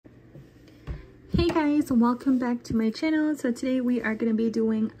Hey guys, welcome back to my channel. So today we are going to be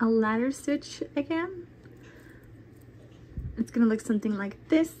doing a ladder stitch again. It's going to look something like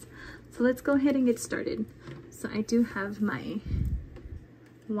this. So let's go ahead and get started. So I do have my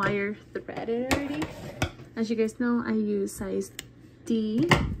wire threaded already. As you guys know, I use size D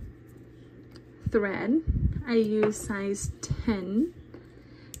thread. I use size 10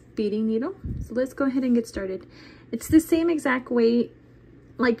 beading needle. So let's go ahead and get started. It's the same exact way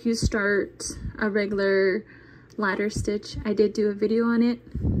like you start a regular ladder stitch. I did do a video on it.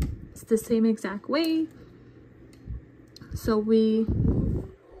 It's the same exact way. So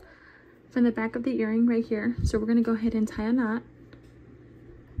from the back of the earring right here, so we're going to go ahead and tie a knot,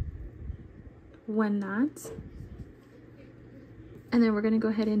 one knot, and then we're going to go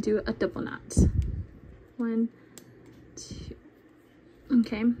ahead and do a double knot, 1, 2.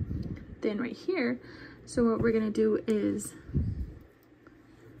 Okay, then right here, so what we're going to do is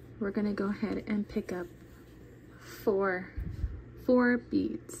we're going to go ahead and pick up four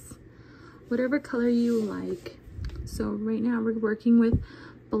beads, whatever color you like. So right now we're working with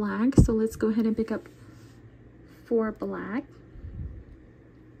black, so let's go ahead and pick up 4 black,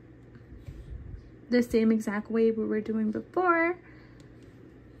 the same exact way we were doing before,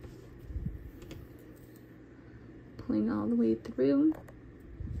 pulling all the way through.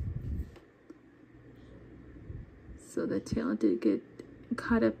 So the tail did get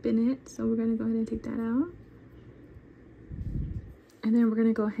caught up in it, so we're going to go ahead and take that out, and then we're going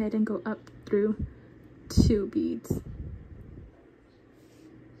to go ahead and go up through 2 beads,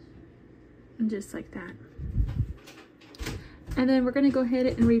 and just like that. And then we're going to go ahead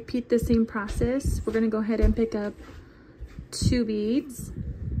and repeat the same process. We're going to go ahead and pick up 2 beads,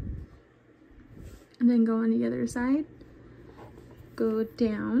 and then go on the other side, go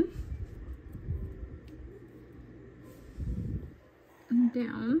down,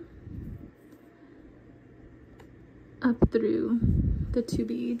 down, up through the 2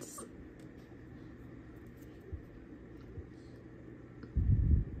 beads,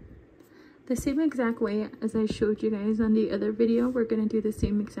 the same exact way as I showed you guys on the other video. We're going to do the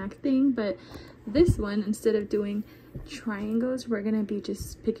same exact thing, but this one, instead of doing triangles, we're going to be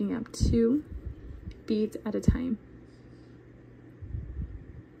just picking up 2 beads at a time.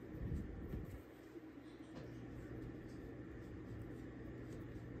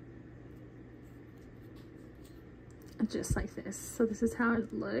 Just like this. So this is how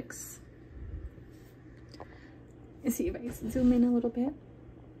it looks. You see if I zoom in a little bit.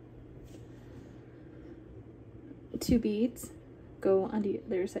 2 beads, go on the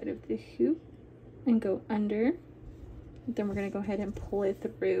other side of the hoop and go under. Then we're going to go ahead and pull it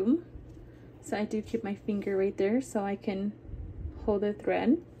through. So I do keep my finger right there so I can hold the thread.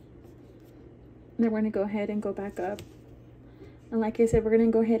 And then we're going to go ahead and go back up. And like I said, we're going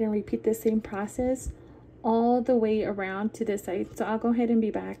to go ahead and repeat the same process all the way around to this side. So I'll go ahead and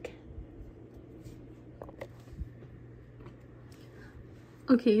be back.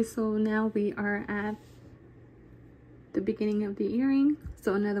 Okay, so now we are at the beginning of the earring,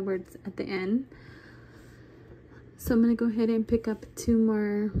 so in other words at the end. So I'm going to go ahead and pick up 2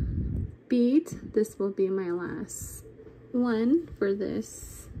 more beads. This will be my last one for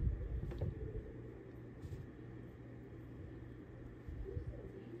this.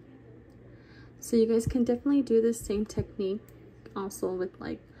 So you guys can definitely do the same technique also with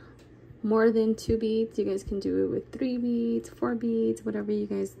like more than 2 beads. You guys can do it with 3 beads, 4 beads, whatever you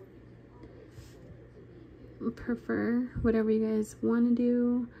guys prefer, whatever you guys want to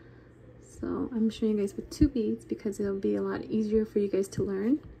do. So I'm showing you guys with 2 beads because it'll be a lot easier for you guys to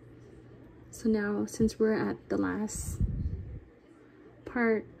learn. So now, since we're at the last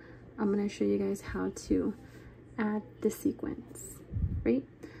part, I'm going to show you guys how to add the sequence, right?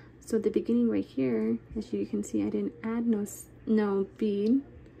 So at the beginning right here, as you can see, I didn't add no bead.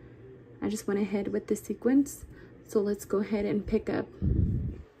 I just went ahead with the sequence. So let's go ahead and pick up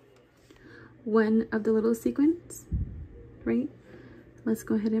one of the little sequins, right? Let's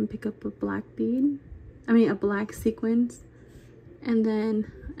go ahead and pick up a black bead. A black sequence, and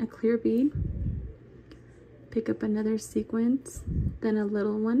then a clear bead. Pick up another sequence, then a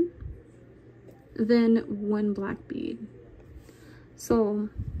little one, then 1 black bead. So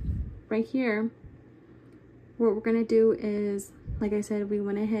right here, what we're gonna do is, like I said, we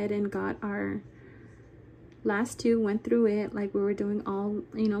went ahead and got our last 2, went through it like we were doing all,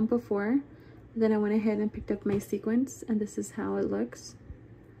 before. Then I went ahead and picked up my sequence, and this is how it looks.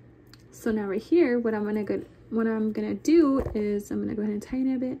 So now right here, what I'm gonna do is I'm gonna go ahead and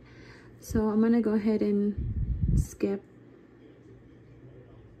tighten it a bit. So I'm gonna go ahead and skip.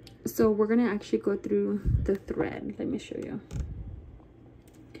 So we're gonna actually go through the thread. Let me show you.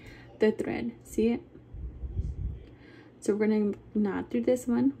 the thread. See it? So we're gonna knot through this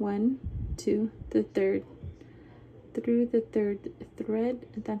one, 1, 2, the third, through the third thread.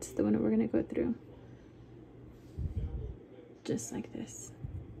 That's the one that we're gonna go through, just like this,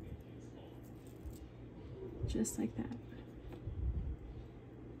 just like that.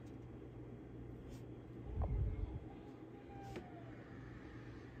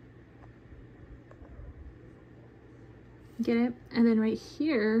 Get it? And then right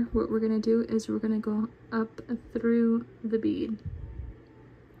here, what we're gonna do is we're gonna go up through the bead.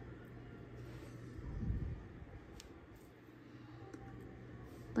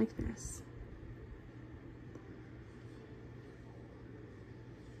 Like this.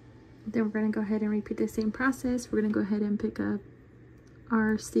 Then we're gonna go ahead and repeat the same process. We're gonna go ahead and pick up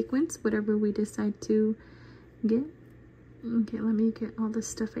our sequence, whatever we decide to get. Okay, let me get all the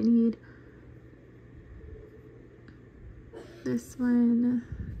stuff I need. This one,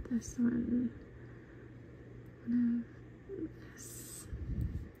 this,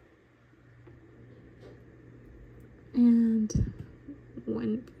 and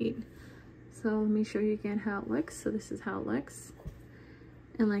one bead. So let me show you again how it looks. So this is how it looks.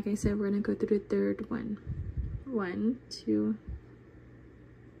 And like I said, we're gonna go through the third one. 1, 2,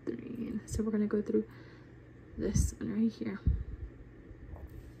 3. So we're gonna go through this one right here.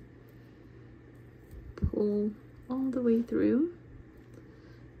 Pull all the way through.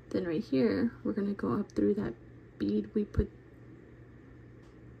 Then right here, we're gonna go up through that bead we put,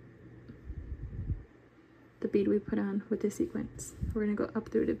 the bead we put on with the sequence. We're gonna go up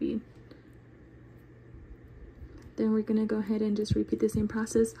through the bead. Then we're gonna go ahead and just repeat the same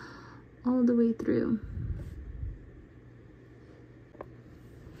process all the way through.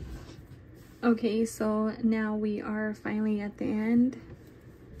 Okay, so now we are finally at the end.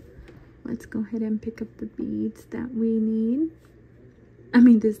 Let's go ahead and pick up the beads that we need. I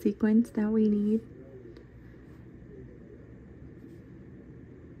mean the sequence that we need.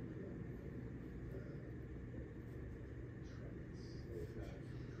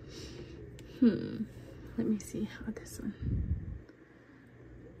 Let me see how this one.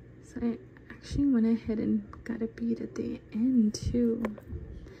 So I actually went ahead and got a bead at the end too.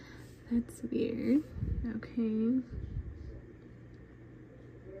 That's weird. Okay.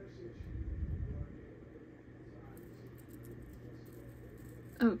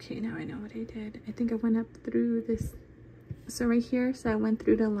 Okay, now I know what I did. I think I went up through this. So right here, so I went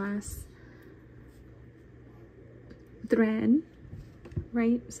through the last thread,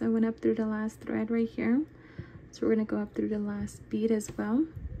 right? So I went up through the last thread right here. So we're gonna go up through the last bead as well.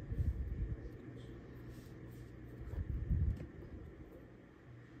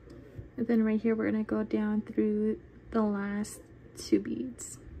 And then right here, we're gonna go down through the last 2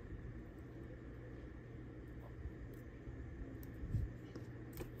 beads.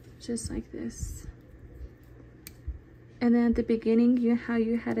 Just like this. And then at the beginning, how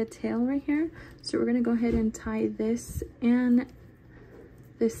you had a tail right here. So we're gonna go ahead and tie this and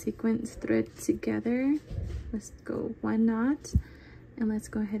the sequence thread together. Let's go 1 knot, and let's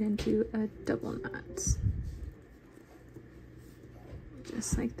go ahead and do a double knot.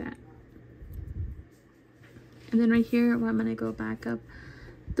 Just like that. And then right here, I'm gonna go back up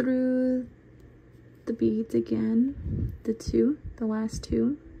through the beads again, the last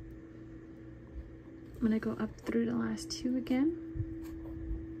 2. I'm gonna go up through the last 2 again.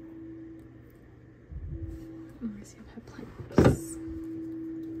 Let me see if I have pliers.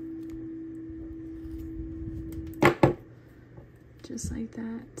 Just like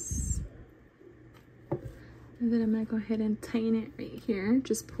that. And then I'm gonna go ahead and tighten it right here.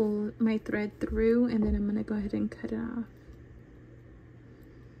 Just pull my thread through, and then I'm gonna go ahead and cut it off.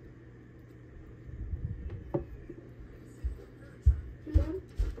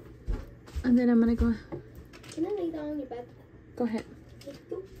 And then I'm gonna go. Can I lay down on your bed? Go ahead.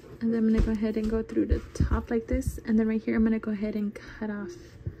 And then I'm gonna go ahead and go through the top like this, and then right here I'm gonna go ahead and cut off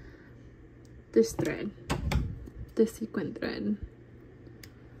this thread, the sequin thread,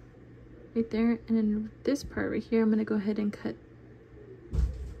 right there. And then this part right here, I'm gonna go ahead and cut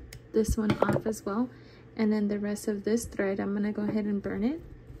this one off as well. And then the rest of this thread, I'm gonna go ahead and burn it.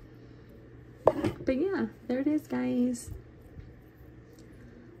 But yeah, there it is, guys.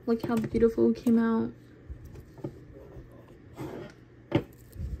 Look how beautiful it came out.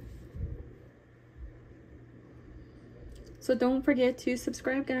 So don't forget to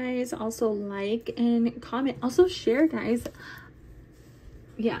subscribe, guys. Also like and comment. Also share, guys.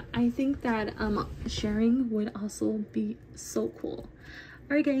 Yeah, I think that sharing would also be so cool.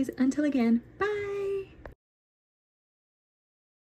 All right, guys, until again, bye.